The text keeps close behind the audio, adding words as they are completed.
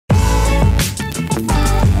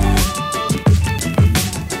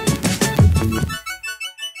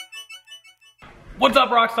What's up,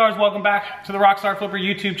 Rockstars? Welcome back to the Rockstarflipper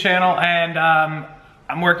YouTube channel, and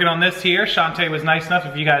I'm working on this here. Shantae was nice enough,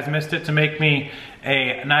 if you guys missed it, to make me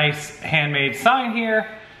a nice handmade sign here,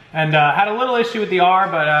 and had a little issue with the R,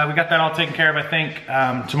 but we got that all taken care of. I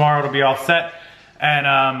think tomorrow it'll be all set,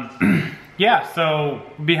 and yeah, so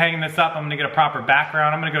we'll be hanging this up. I'm gonna get a proper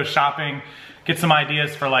background. I'm gonna go shopping, get some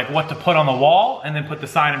ideas for like what to put on the wall, and then put the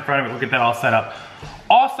sign in front of it. We'll get that all set up.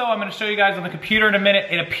 Also, I'm gonna show you guys on the computer in a minute.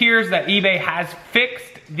 It appears that eBay has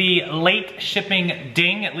fixed the late shipping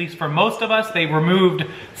ding, at least for most of us. They removed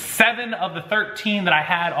 7 of the 13 that I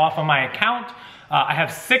had off of my account. I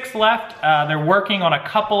have 6 left. They're working on a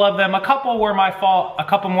couple of them. A couple were my fault, a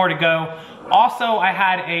couple more to go. Also, I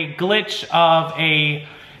had a glitch of a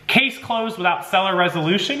case closed without seller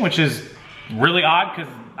resolution, which is really odd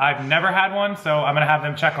because I've never had one, so I'm gonna have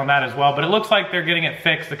them check on that as well. But it looks like they're getting it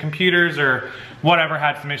fixed. The computers or whatever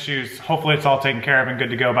had some issues. Hopefully it's all taken care of and good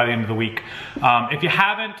to go by the end of the week. If you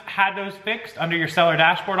haven't had those fixed under your seller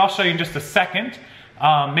dashboard, I'll show you in just a second.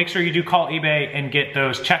 Make sure you do call eBay and get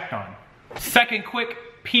those checked on. Second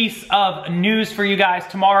quick piece of news for you guys.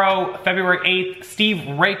 Tomorrow, February 8th,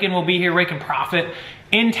 Steve Rakin will be here, Rakin Profit,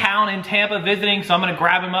 in town in Tampa visiting. So I'm gonna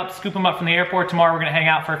grab him up, scoop him up from the airport. Tomorrow we're gonna hang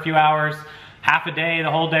out for a few hours. Half a day,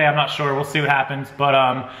 the whole day, I'm not sure. We'll see what happens.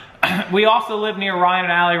 But we also live near Ryan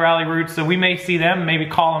and Allie Rally Roots, so we may see them, maybe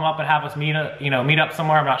call them up and have us meet up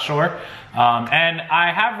somewhere, I'm not sure. And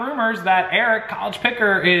I have rumors that Eric, College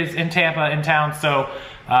Picker, is in Tampa in town, so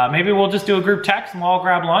maybe we'll just do a group text and we'll all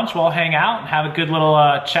grab lunch, we'll all hang out and have a good little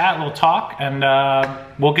chat, little talk, and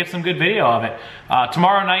we'll get some good video of it.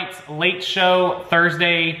 Tomorrow night's late show,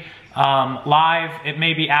 Thursday, live, it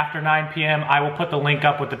may be after 9 p.m. I will put the link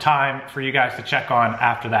up with the time for you guys to check on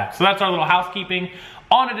after that. So that's our little housekeeping.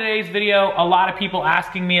 On to today's video, a lot of people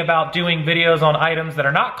asking me about doing videos on items that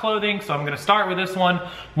are not clothing, so I'm gonna start with this one.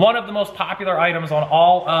 One of the most popular items on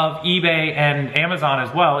all of eBay and Amazon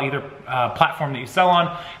as well, either platform that you sell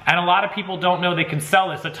on, and a lot of people don't know they can sell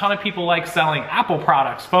this. A ton of people like selling Apple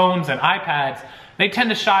products, phones and iPads. They tend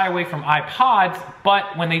to shy away from iPods,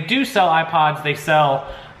 but when they do sell iPods, they sell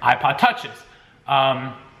iPod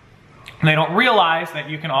Touches. They don't realize that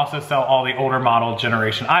you can also sell all the older model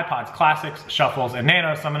generation iPods, Classics, Shuffles, and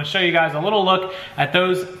Nanos. So I'm gonna show you guys a little look at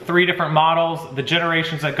those 3 different models, the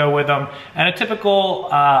generations that go with them, and a typical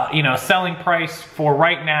selling price for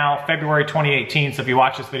right now, February 2018. So if you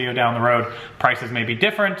watch this video down the road, prices may be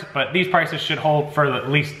different, but these prices should hold for at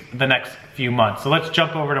least the next few months. So let's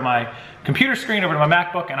jump over to my computer screen, over to my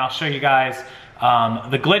MacBook, and I'll show you guys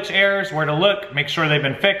the glitch errors, where to look, make sure they've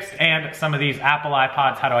been fixed, and some of these Apple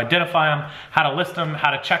iPods, how to identify them, how to list them, how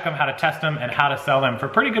to check them, how to test them, and how to sell them for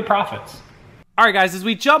pretty good profits. All right, guys, as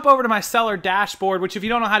we jump over to my seller dashboard, which if you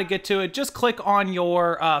don't know how to get to it, just click on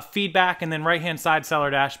your feedback and then right-hand side seller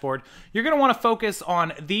dashboard. You're gonna wanna focus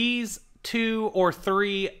on these 2 or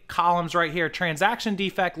 3 columns right here: transaction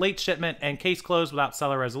defect, late shipment, and case closed without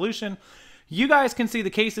seller resolution. You guys can see the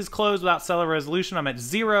cases closed without seller resolution. I'm at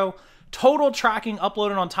 0. Total tracking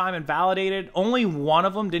uploaded on time and validated. Only one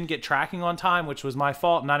of them didn't get tracking on time, which was my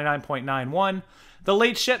fault, 99.91. The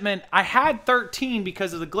late shipment, I had 13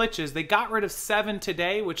 because of the glitches. They got rid of 7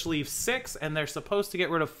 today, which leaves 6, and they're supposed to get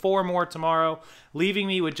rid of 4 more tomorrow, leaving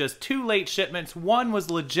me with just 2 late shipments. One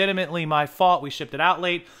was legitimately my fault. We shipped it out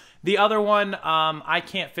late. The other one, I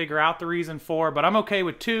can't figure out the reason for, but I'm okay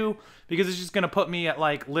with 2 because it's just gonna put me at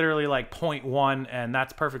like literally like 0.1, and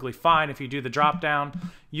that's perfectly fine. If you do the drop down,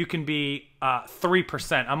 you can be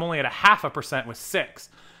 3%. I'm only at 0.5% with 6.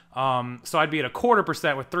 So I'd be at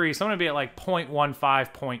 0.25% with 3. So I'm gonna be at like 0.15,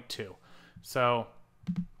 0.2. So,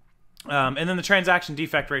 and then the transaction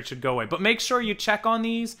defect rate should go away. But make sure you check on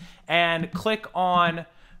these and click on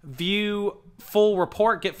view full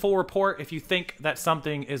report, get full report if you think that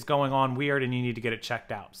something is going on weird and you need to get it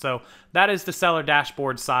checked out. So that is the seller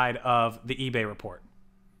dashboard side of the eBay report.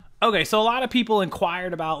 Okay, so a lot of people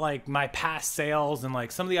inquired about like my past sales and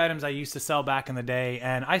like some of the items I used to sell back in the day,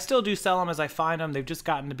 and I still do sell them as I find them. They've just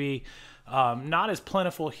gotten to be not as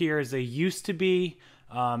plentiful here as they used to be.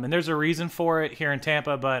 And there's a reason for it here in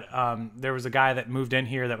Tampa, but there was a guy that moved in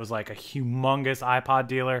here that was like a humongous iPod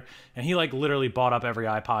dealer, and he like literally bought up every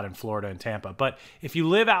iPod in Florida and Tampa. But if you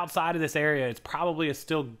live outside of this area, it's probably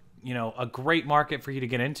still a great market for you to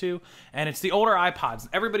get into, and it's the older iPods.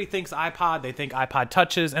 Everybody thinks iPod, they think iPod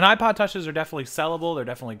Touches, and iPod Touches are definitely sellable, they're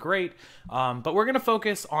definitely great, but we're gonna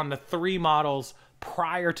focus on the 3 models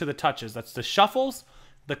prior to the Touches. That's the Shuffles,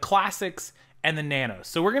 the Classics, and the Nanos.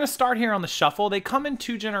 So we're gonna start here on the Shuffle. They come in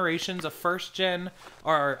 2 generations, a first gen,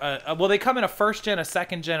 or well, they come in a first gen, a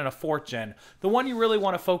second gen, and a 4th gen. The one you really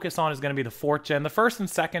wanna focus on is gonna be the 4th gen. The first and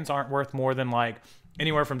seconds aren't worth more than like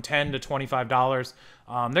anywhere from $10 to $25.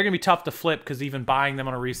 They're gonna be tough to flip because even buying them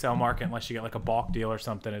on a resale market, unless you get like a bulk deal or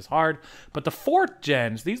something, is hard. But the 4th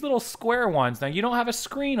gens, these little square ones, now you don't have a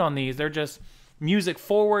screen on these. They're just music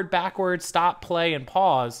forward, backward, stop, play, and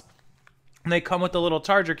pause. And they come with the little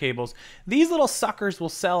charger cables. These little suckers will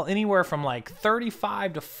sell anywhere from like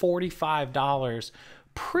 $35 to $45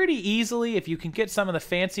 pretty easily. If you can get some of the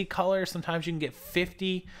fancy colors, sometimes you can get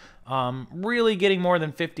 50. Really getting more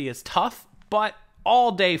than 50 is tough, but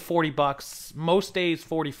all day 40 bucks, most days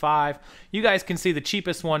 45. You guys can see the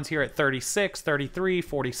cheapest ones here at 36, 33,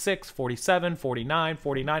 46, 47, 49,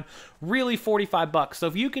 49, really 45 bucks. So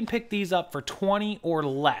if you can pick these up for 20 or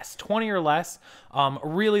less,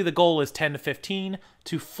 really the goal is 10 to 15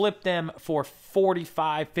 to flip them for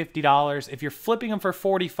 $45, $50. If you're flipping them for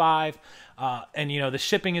 45, and you know the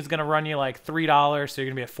shipping is going to run you like $3, so you're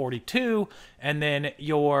going to be at 42, and then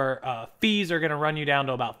your fees are going to run you down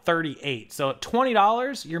to about 38. So at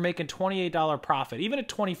 $20, you're making $28 profit. Even at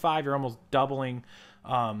 25, you're almost doubling.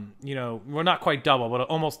 You know, well, not quite double, but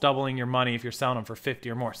almost doubling your money if you're selling them for 50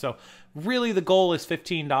 or more. So really the goal is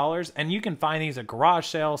 $15, and you can find these at garage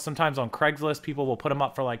sales. Sometimes on Craigslist, people will put them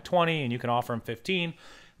up for like 20 and you can offer them 15.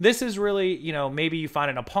 This is really, you know, maybe you find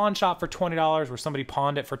it in a pawn shop for $20 where somebody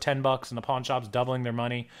pawned it for 10 bucks and the pawn shop's doubling their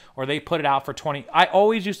money, or they put it out for 20. I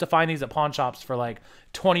always used to find these at pawn shops for like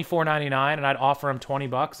 $24.99, and I'd offer them 20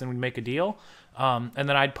 bucks and we'd make a deal. And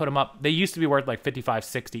then I'd put them up. They used to be worth like 55,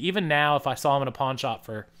 60. Even now, if I saw them in a pawn shop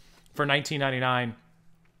for $19.99,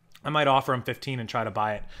 I might offer them 15 and try to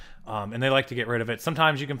buy it. And they like to get rid of it.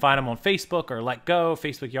 Sometimes you can find them on Facebook or Let Go,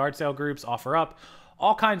 Facebook yard sale groups, Offer Up,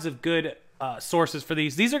 all kinds of good sources for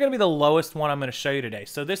these. These are going to be the lowest one I'm going to show you today.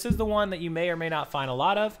 So this is the one that you may or may not find a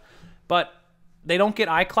lot of, but they don't get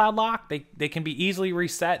iCloud lock. They can be easily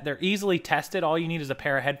reset. They're easily tested. All you need is a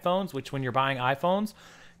pair of headphones, which when you're buying iPhones,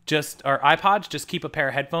 or iPods, just keep a pair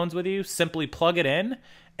of headphones with you. Simply plug it in,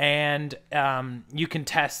 and you can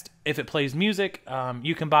test if it plays music.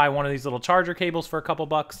 You can buy one of these little charger cables for a couple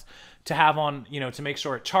bucks to have on, you know, to make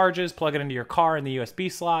sure it charges. Plug it into your car in the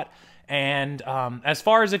USB slot. And as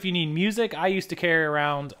far as if you need music, I used to carry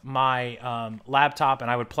around my laptop, and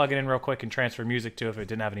I would plug it in real quick and transfer music to if it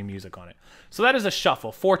didn't have any music on it. So that is a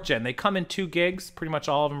Shuffle 4th gen. They come in 2 gigs. Pretty much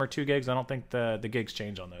all of them are 2 gigs. I don't think the gigs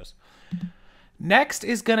change on those. Next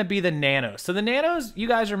is going to be the Nanos. So the Nanos, you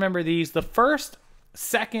guys remember these. The first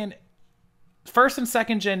and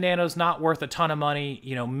second gen Nanos, not worth a ton of money.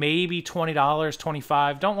 You know, maybe $20,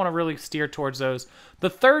 $25. Don't want to really steer towards those. The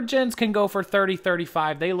 3rd gens can go for $30,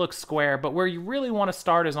 $35. They look square, but where you really want to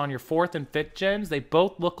start is on your 4th and 5th gens. They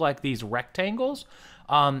both look like these rectangles.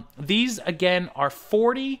 These, again, are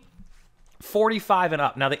 40, 45 and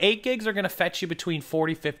up. Now, the 8 gigs are going to fetch you between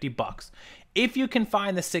 40, 50 bucks. If you can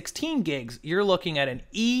find the 16 gigs, you're looking at an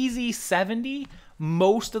easy 70,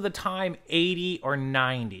 most of the time 80 or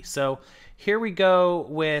 90. So here we go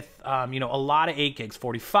with, you know, a lot of 8 gigs,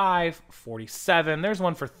 45, 47. There's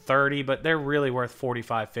one for 30, but they're really worth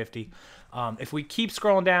 45, 50. If we keep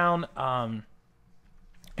scrolling down,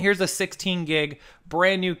 here's a 16 gig,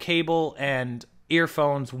 brand new cable and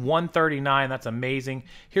earphones, $139. That's amazing.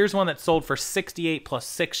 Here's one that sold for $68 plus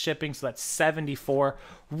 6 shipping, so that's $74.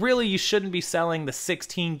 Really, you shouldn't be selling the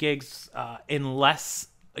 16 gigs unless,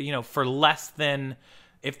 you know, for less than,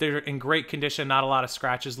 if they're in great condition, not a lot of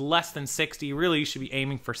scratches, less than 60. Really, you should be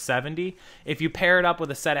aiming for 70. If you pair it up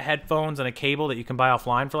with a set of headphones and a cable that you can buy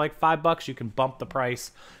offline for like $5, you can bump the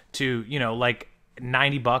price to, you know, like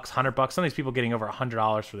 90 bucks, 100 bucks. Some of these people getting over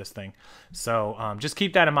 $100 for this thing. So just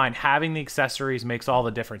keep that in mind. Having the accessories makes all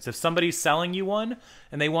the difference. If somebody's selling you one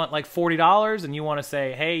and they want like $40 and you want to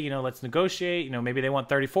say, hey, you know, let's negotiate, you know, maybe they want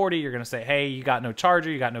 30, 40. You're going to say, hey, you got no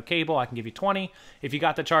charger, you got no cable, I can give you 20. If you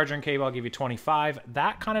got the charger and cable, I'll give you 25.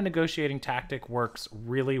 That kind of negotiating tactic works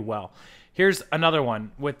really well. Here's another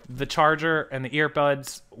one with the charger and the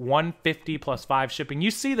earbuds, $150 plus 5 shipping.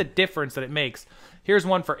 You see the difference that it makes. Here's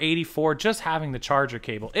one for $84, just having the charger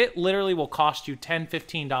cable. It literally will cost you $10,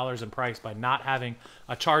 $15 in price by not having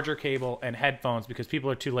a charger cable and headphones because people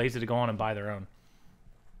are too lazy to go on and buy their own.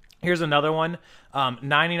 Here's another one,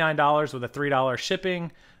 $99 with a $3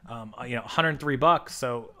 shipping, you know, 103 bucks,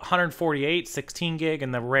 so 148, 16 gig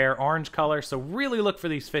in the rare orange color. So really look for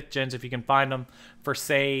these 5th gens if you can find them for,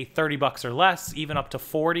 say, 30 bucks or less, even up to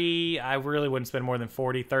 40. I really wouldn't spend more than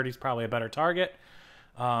 40. 30 is probably a better target.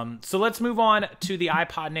 So let's move on to the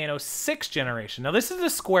iPod Nano 6th generation. Now, this is the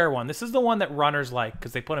square one. This is the one that runners like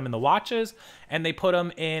because they put them in the watches and they put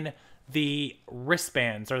them in the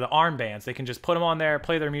wristbands or the armbands. They can just put them on there,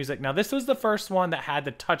 play their music. Now, this was the first one that had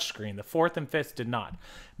the touchscreen. The 4th and 5th did not.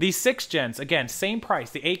 These 6th gens, again, same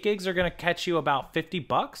price. The 8 gigs are going to catch you about 50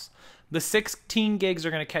 bucks. The 16 gigs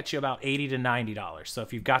are going to catch you about $80 to $90. So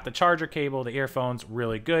if you've got the charger cable, the earphones,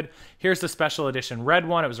 really good. Here's the special edition red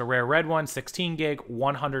one. It was a rare red one, 16 gig,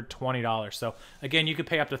 $120. So again, you could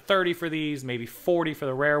pay up to $30 for these, maybe $40 for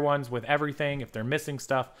the rare ones with everything. If they're missing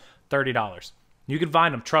stuff, $30. You can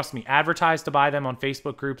find them. Trust me. Advertise to buy them on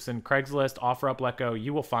Facebook groups and Craigslist, OfferUp, Letgo.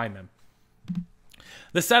 You will find them.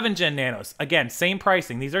 The 7 Gen Nanos, again, same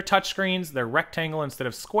pricing. These are touchscreens. They're rectangle instead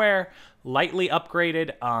of square, lightly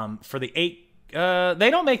upgraded. For the 8, they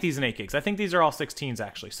don't make these in 8 gigs. I think these are all 16s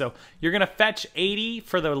actually. So you're going to fetch 80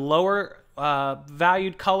 for the lower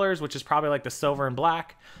valued colors, which is probably like the silver and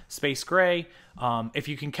black, space gray. If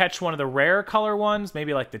you can catch one of the rare color ones,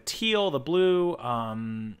 maybe like the teal, the blue,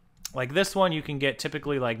 like this one, you can get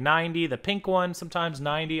typically like 90. The pink one, sometimes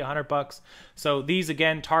 90, $100. So these,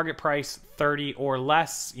 again, target price 30 or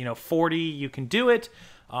less. You know, 40, you can do it.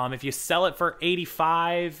 If you sell it for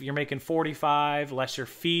 85, you're making 45. Less your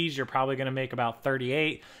fees, you're probably going to make about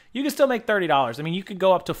 38. You can still make $30. I mean, you could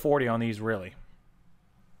go up to 40 on these, really.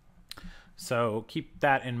 So keep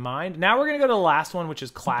that in mind. Now we're going to go to the last one, which is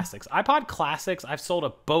Classics. iPod Classics, I've sold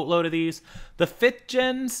a boatload of these. The 5th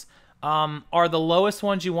gens are the lowest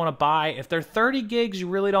ones you want to buy. If they're 30 gigs, you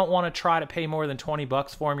really don't want to try to pay more than 20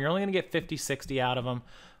 bucks for them. You're only going to get 50, 60 out of them.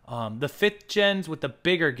 The 5th gens with the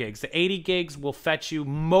bigger gigs, the 80 gigs will fetch you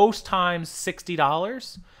most times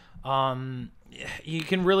 $60. You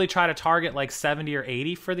can really try to target like 70 or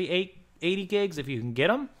 80 for the 80 gigs if you can get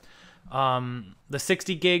them. The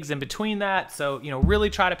 60 gigs in between that. So, you know, really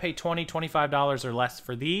try to pay $20, $25 or less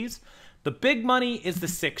for these. The big money is the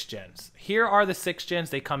 6 gens. Here are the 6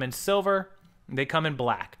 gens. They come in silver. They come in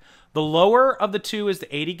black. The lower of the two is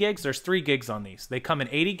the 80 gigs. There's 3 gigs on these. They come in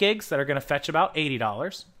 80 gigs that are going to fetch about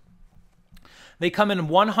 $80. They come in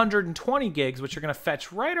 120 gigs, which are going to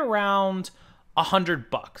fetch right around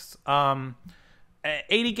 $100.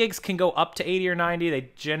 80 gigs can go up to 80 or 90.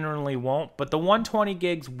 They generally won't, but the 120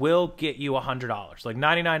 gigs will get you $100. Like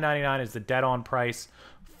 $99.99 is the dead-on price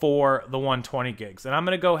for the 120 gigs. And I'm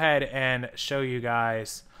going to go ahead and show you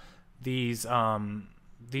guys these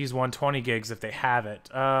 120 gigs if they have it.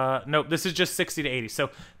 Nope, this is just 60 to 80. So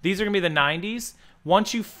these are going to be the 90s.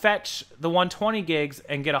 Once you fetch the 120 gigs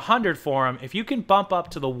and get 100 for them, if you can bump up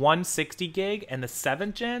to the 160 gig and the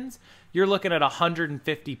 7th gens, you're looking at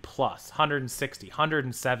 150 plus, 160,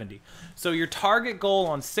 170. So your target goal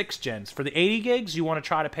on 6 gens, for the 80 gigs, you want to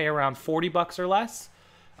try to pay around 40 bucks or less.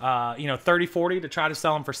 You know, 30, 40 to try to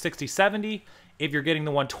sell them for 60, 70. If you're getting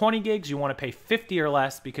the 120 gigs, you want to pay 50 or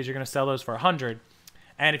less because you're going to sell those for 100.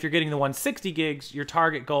 And if you're getting the 160 gigs, your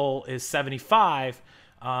target goal is 75,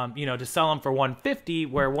 you know, to sell them for 150,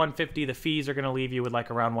 where 150, the fees are going to leave you with like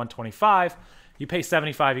around 125. You pay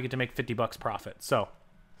 75, you get to make 50 bucks profit. So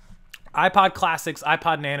iPod Classics,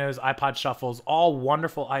 iPod Nanos, iPod Shuffles, all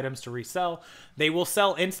wonderful items to resell. They will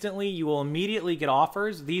sell instantly. You will immediately get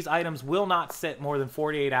offers. These items will not sit more than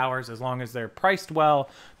 48 hours as long as they're priced well,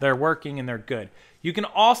 they're working, and they're good. You can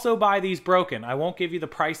also buy these broken. I won't give you the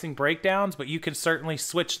pricing breakdowns, but you can certainly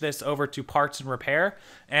switch this over to parts and repair,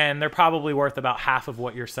 and they're probably worth about half of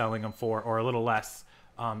what you're selling them for, or a little less.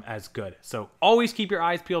 As good. So always keep your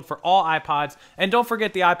eyes peeled for all iPods. And don't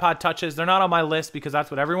forget the iPod Touches. They're not on my list because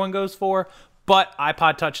that's what everyone goes for. But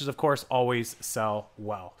iPod Touches, of course, always sell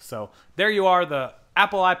well. So there you are, the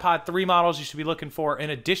Apple iPod 3 models you should be looking for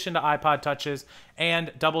in addition to iPod Touches.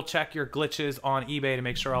 And double check your glitches on eBay to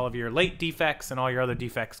make sure all of your late defects and all your other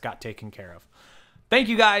defects got taken care of. Thank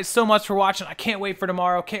you guys so much for watching. I can't wait for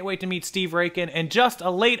tomorrow. Can't wait to meet Steve Rakin. And just a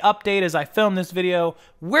late update as I film this video,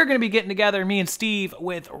 we're going to be getting together, me and Steve,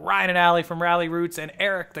 with Ryan and Allie from Rally Roots and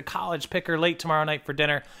Eric, the college picker, late tomorrow night for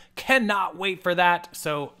dinner. Cannot wait for that.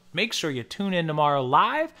 So make sure you tune in tomorrow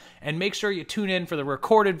live, and make sure you tune in for the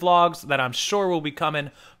recorded vlogs that I'm sure will be coming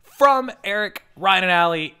from Eric, Ryan and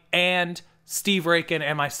Allie, and Steve Rakin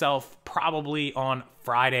and myself, probably on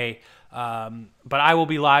Friday. But I will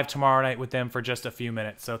be live tomorrow night with them for just a few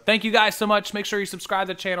minutes. So thank you guys so much. Make sure you subscribe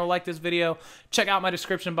to the channel, like this video, check out my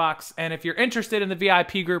description box. And if you're interested in the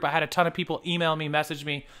VIP group, I had a ton of people email me, message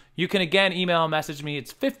me. You can again email and message me.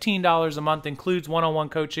 It's $15 a month, includes one-on-one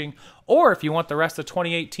coaching. Or if you want the rest of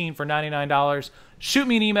 2018 for $99, shoot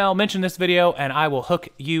me an email, mention this video, and I will hook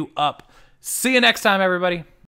you up. See you next time, everybody.